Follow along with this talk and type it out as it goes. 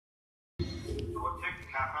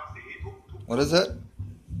What is it?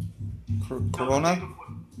 Corona?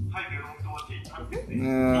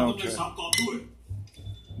 Yeah, okay.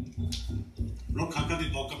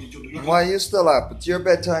 Why are you still up? It's your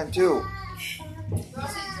bedtime too.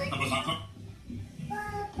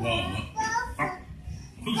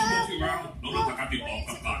 ครึ่งชั่วโมงที่แล้วเราเริ่มจากการติดต่อป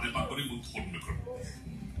ระกาศในบัตรปริมณฑลนะครับ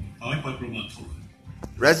หายไปประมาณเท่าไหร่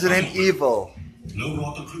Resident Evil แล้วรอ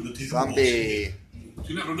ตั้งครึ่งนาที Zombie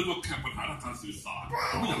ทีแรกเรานึกว่าแค่ปัญหาทางการสื่อสารเ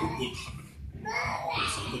ราไม่อยากรบกวนท่าน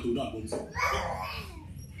สองประตูด้านบน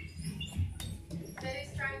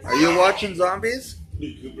Are you watching Zombies? นี่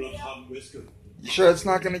คือประธานเวสเกอร์ You sure it's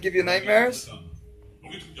not going to give you nightmares? ตรง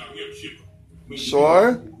นี้ทุกอย่างเงียบเชียบ Sure?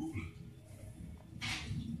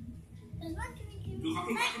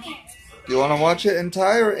 Do you want to watch it in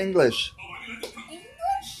Thai or English?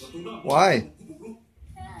 Why?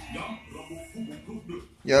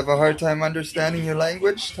 You have a hard time understanding your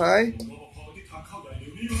language, Thai? I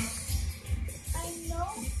know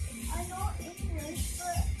English,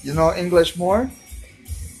 but You know English more?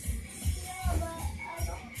 yeah, but I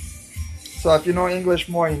don't. So if you know English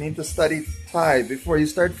more, you need to study Thai before you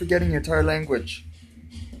start forgetting your Thai language.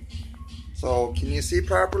 So, can you see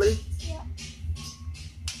properly? Yeah.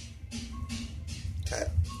 Okay.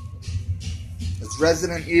 It's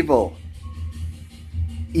Resident Evil.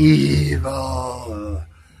 Evil.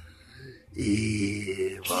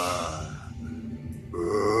 Evil.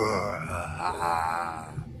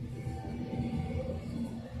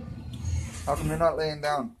 How come you're not laying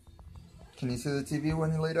down? Can you see the TV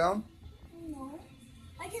when you lay down? No.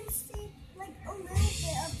 I can see like a little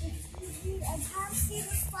bit of the TV. I can't see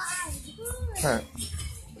the side. Okay.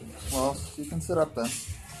 Well, you can sit up then.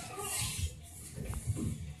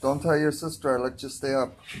 Don't tell your sister I let you stay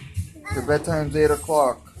up. Your bedtime's 8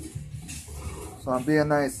 o'clock. So I'm being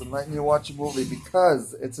nice. I'm letting you watch a movie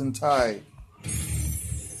because it's in Thai.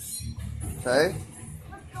 Okay?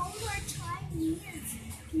 But those are Chinese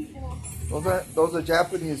people. Those are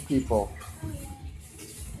Japanese people. I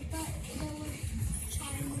thought they were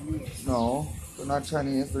Chinese. No, they're not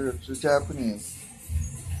Chinese. They're just Japanese.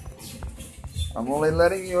 I'm only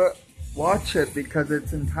letting you watch it because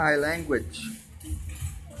it's in Thai language.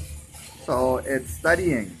 So it's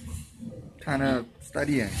studying. Kind of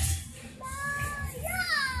studying.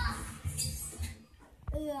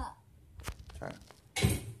 Yeah. Okay.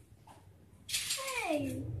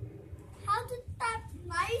 Hey, how did that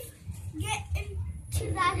knife get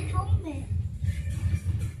into that helmet?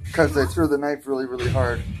 Because they threw the knife really, really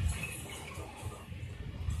hard.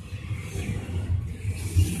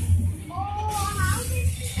 Oh, how did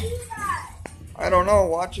you do that? I don't know.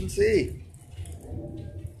 Watch and see.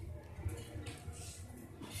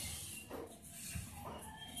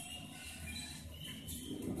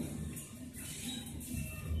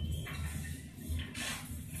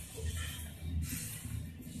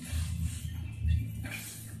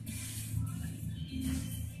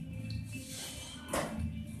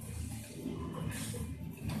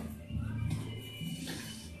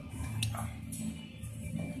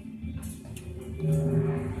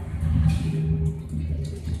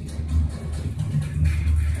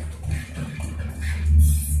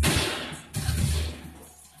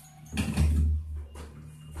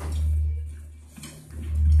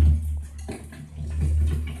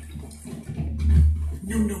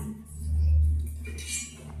นุ่มๆ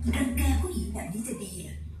รังแกผู้หญิงแบบนี้จะดีเหร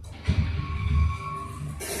อ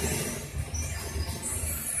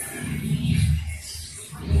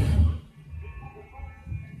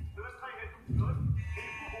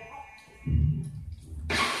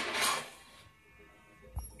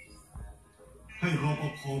ให้รป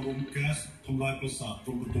ภลงแก๊สทำลายประสาทต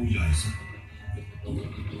รงประตูใหญ่ซะ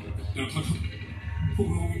เดี๋ยวท่านพวก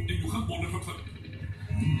เรายังอยู่ข้างบนนะครับท่าน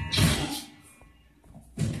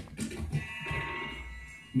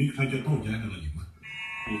มีใครจะโต้แย้งอะไรอยู่ไหม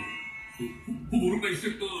ผู้บุกรุกในเซ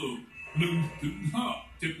กเตอร์1 ถึง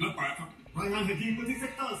 5 7 และ 8 ครับรายงานเหตุทีมพื้นที่เซ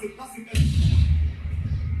กเตอร์10 และ 11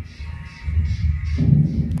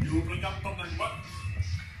อยู่ประจำตำแหน่งไว้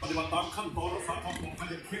ปฏิบัติตามขั้นตอนรักษาความปลอดภัย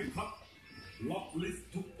อย่างเคร่งครัดล็อกลิสต์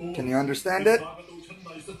ทุกตัว Can you understand it?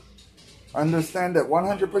 Understand it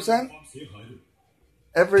 100%?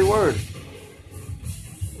 Every word.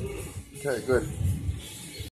 Okay, good.